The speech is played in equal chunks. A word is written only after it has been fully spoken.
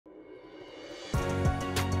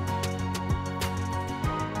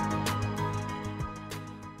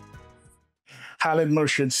Khalid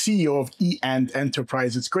Murshid, CEO of E&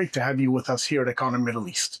 Enterprise. It's great to have you with us here at Economy Middle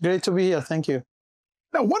East. Great to be here. Thank you.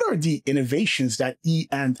 Now, what are the innovations that E&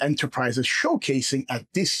 Enterprise is showcasing at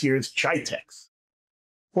this year's GITEX?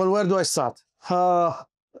 Well, where do I start?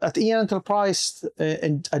 At E& Enterprise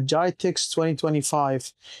at GITEX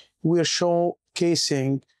 2025, we are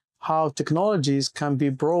showcasing how technologies can be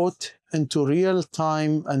brought into real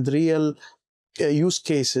time and real use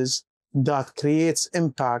cases that creates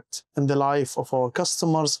impact in the life of our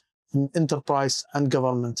customers, enterprise, and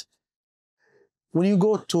government. When you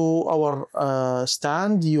go to our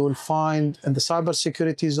stand, you will find in the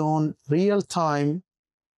cybersecurity zone real-time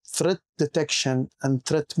threat detection and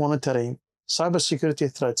threat monitoring,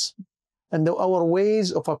 cybersecurity threats, and our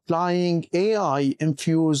ways of applying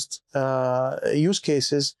AI-infused use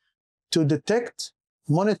cases to detect,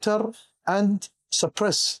 monitor, and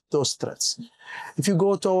suppress those threats. If you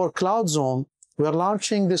go to our cloud zone, we are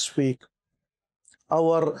launching this week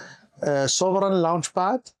our Sovereign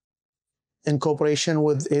Launchpad in cooperation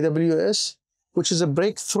with AWS, which is a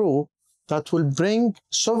breakthrough that will bring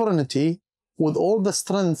sovereignty with all the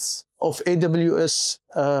strengths of AWS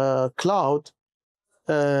cloud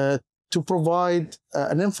to provide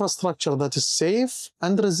an infrastructure that is safe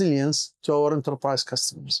and resilient to our enterprise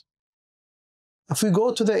customers. If we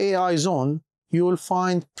go to the AI zone, you will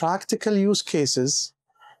find practical use cases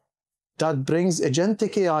that brings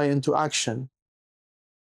agentic AI into action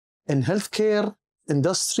in healthcare,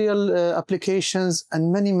 industrial applications, and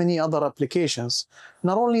many, many other applications.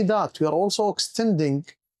 Not only that, we are also extending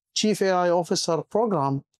Chief AI Officer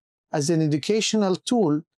program as an educational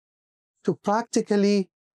tool to practically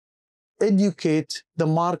educate the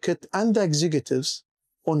market and the executives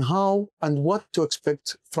on how and what to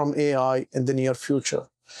expect from AI in the near future.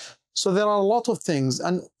 So there are a lot of things,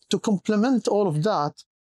 and to complement all of that,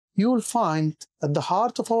 you will find at the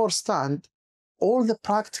heart of our stand all the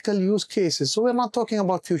practical use cases. So we're not talking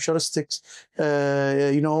about futuristics,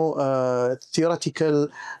 theoretical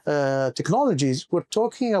technologies. We're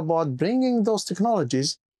talking about bringing those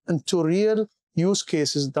technologies into real use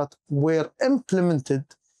cases that were implemented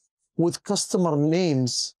with customer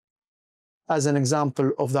names as an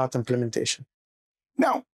example of that implementation.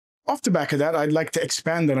 Now, off the back of that, I'd like to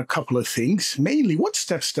expand on a couple of things. Mainly, what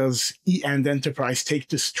steps does E&. Enterprise take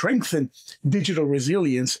to strengthen digital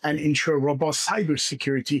resilience and ensure robust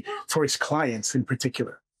cybersecurity for its clients in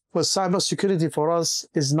particular? Well, cybersecurity for us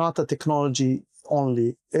is not a technology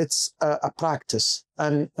only. It's a practice.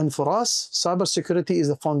 And for us, cybersecurity is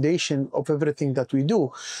the foundation of everything that we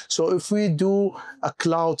do. So if we do a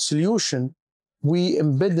cloud solution, we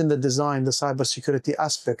embed in the design the cybersecurity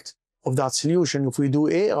aspect of that solution. If we do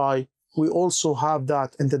AI, we also have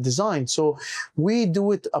that in the design. So we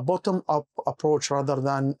do it a bottom-up approach rather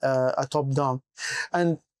than a top-down.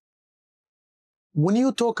 And when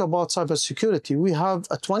you talk about cybersecurity, we have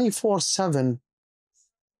a 24/7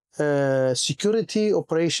 security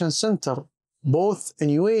operations center, both in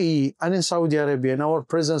UAE and in Saudi Arabia, in our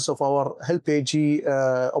presence of our Help AG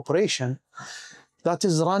operation that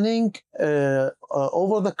is running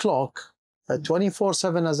over the clock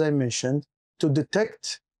 24/7, as I mentioned, to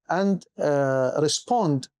detect and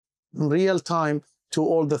respond in real time to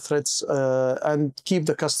all the threats and keep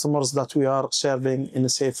the customers that we are serving in a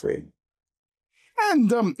safe way.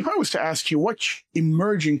 And if I was to ask you, what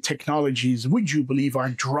emerging technologies would you believe are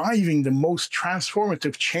driving the most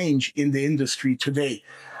transformative change in the industry today?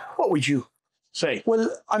 What would you say? Well,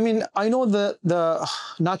 I mean, I know the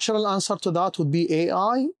natural answer to that would be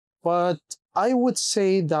AI, but I would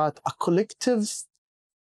say that a collective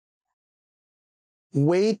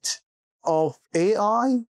weight of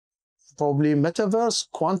AI, probably metaverse,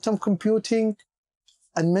 quantum computing,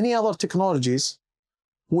 and many other technologies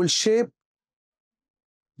will shape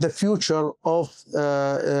the future of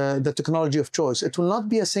the technology of choice. It will not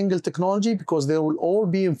be a single technology because they will all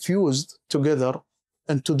be infused together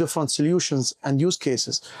into different solutions and use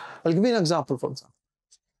cases. I'll give you an example, for example.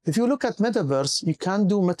 If you look at metaverse, you can't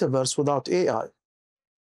do metaverse without AI.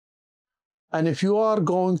 And if you are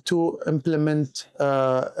going to implement,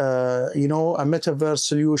 a metaverse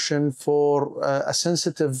solution for a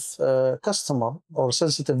sensitive customer or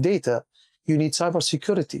sensitive data, you need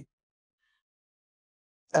cybersecurity.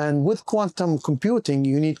 And with quantum computing,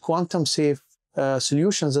 you need quantum safe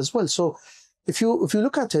solutions as well. So if you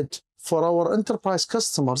look at it for our enterprise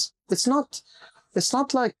customers, it's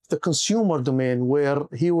not like the consumer domain where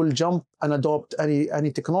he will jump and adopt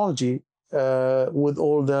any technology with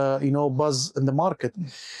all the buzz in the market.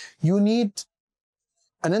 You need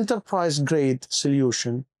an enterprise grade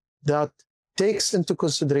solution that takes into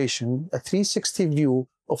consideration a 360 view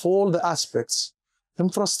of all the aspects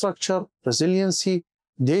infrastructure, resiliency,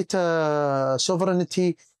 data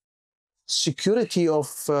sovereignty, security of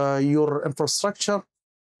your infrastructure,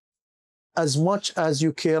 as much as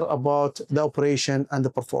you care about the operation and the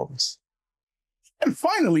performance. And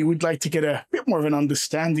finally, we'd like to get a bit more of an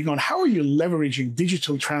understanding on how are you leveraging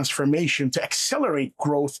digital transformation to accelerate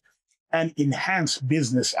growth and enhance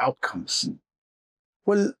business outcomes?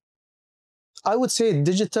 Well, I would say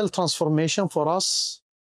digital transformation for us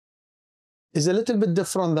is a little bit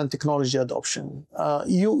different than technology adoption.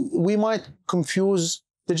 We might confuse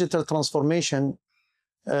digital transformation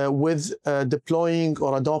with deploying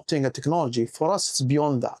or adopting a technology. For us, it's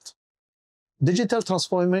beyond that. Digital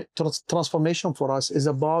transformation for us is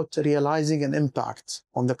about realizing an impact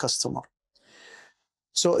on the customer.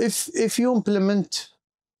 So if you implement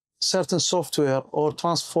certain software or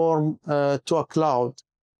transform to a cloud,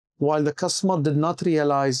 while the customer did not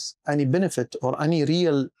realize any benefit or any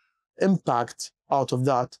real impact out of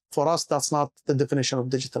that, for us, that's not the definition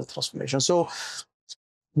of digital transformation. So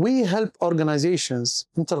we help organizations,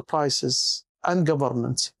 enterprises, and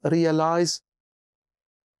governments realize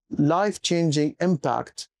life-changing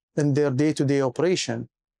impact in their day-to-day operation.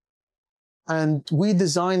 And we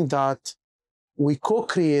design that, we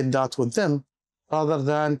co-create that with them rather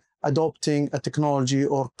than adopting a technology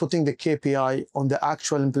or putting the KPI on the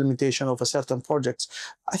actual implementation of a certain project.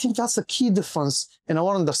 I think that's the key difference in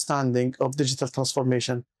our understanding of digital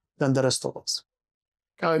transformation than the rest of us.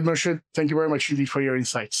 Khalid Murshid, thank you very much indeed for your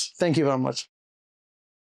insights. Thank you very much.